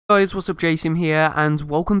Guys, what's up, Jason here, and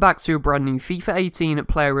welcome back to a brand new FIFA 18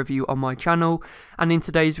 player review on my channel. And in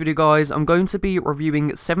today's video, guys, I'm going to be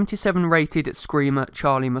reviewing 77 rated Scream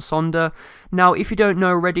Charlie Musonda. Now, if you don't know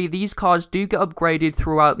already, these cards do get upgraded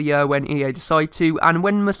throughout the year when EA decide to, and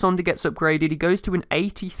when Musonda gets upgraded, he goes to an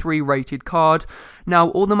 83 rated card. Now,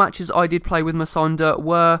 all the matches I did play with Musonda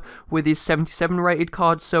were with his 77 rated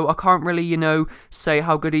card, so I can't really, say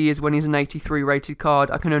how good he is when he's an 83 rated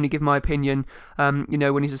card. I can only give my opinion,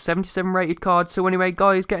 when he's a 77 rated card. So anyway,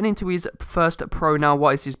 guys, getting into his first pro now.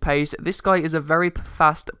 What is his pace? This guy is a very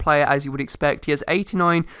fast player, as you would expect. He has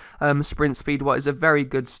 89 sprint speed, what is a very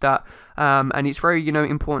good stat, and it's very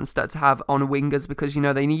important stat to have on wingers, because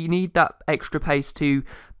they need that extra pace to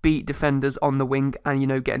beat defenders on the wing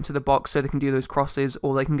and get into the box so they can do those crosses,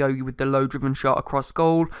 or they can go with the low driven shot across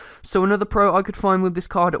goal. So another pro I could find with this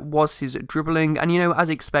card was his dribbling, and as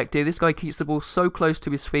expected, this guy keeps the ball so close to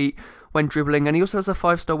his feet when dribbling, and he also has a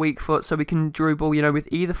 5-star weak foot, so he can dribble with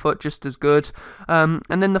either foot just as good. And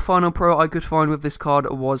then the final pro I could find with this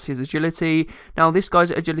card was his agility. Now, this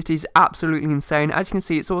guy's agility is absolutely insane. As you can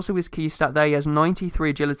see, it's also his key stat there. He has 93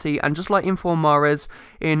 agility, and just like Mahrez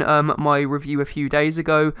in my review a few days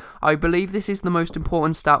ago, I believe this is the most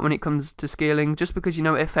important stat when it comes to scaling, just because it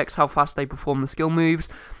affects how fast they perform the skill moves.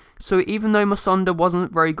 So even though Musonda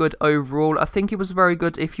wasn't very good overall, I think it was very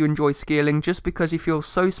good if you enjoy scaling, just because he feels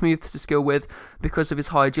so smooth to skill with because of his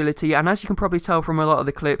high agility. And as you can probably tell from a lot of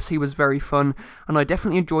the clips, he was very fun, and I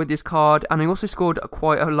definitely enjoyed this card. And he also scored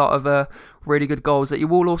quite a lot of really good goals that you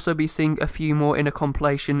will also be seeing a few more in a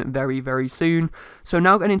compilation very soon. So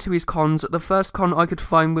now getting into his cons, the first con I could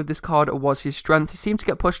find with this card was his strength. He seemed to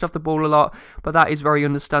get pushed off the ball a lot, but that is very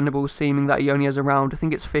understandable, seeming that he only has around, I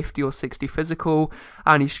think it's 50 or 60 physical,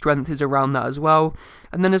 and his strength is around that as well.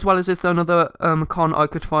 And then as well as this, another con I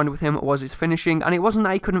could find with him was his finishing, and it wasn't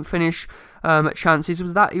that he couldn't finish chances, it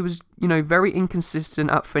was that he was very inconsistent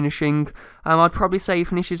at finishing. I'd probably say he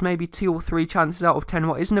finishes maybe 2 or 3 chances out of 10,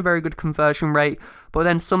 what isn't a very good conversion rate, but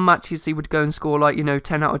then some matches he would go and score like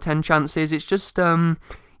 10 out of 10 chances. It's just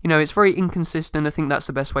it's very inconsistent. I think that's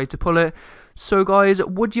the best way to pull it. So guys,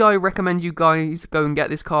 would I recommend you guys go and get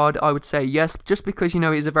this card? I would say yes, just because it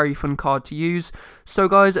is a very fun card to use. So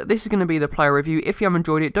guys, this is going to be the player review. If you have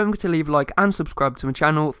enjoyed it, don't forget to leave a like and subscribe to my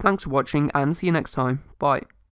channel. Thanks for watching, and see you next time. Bye.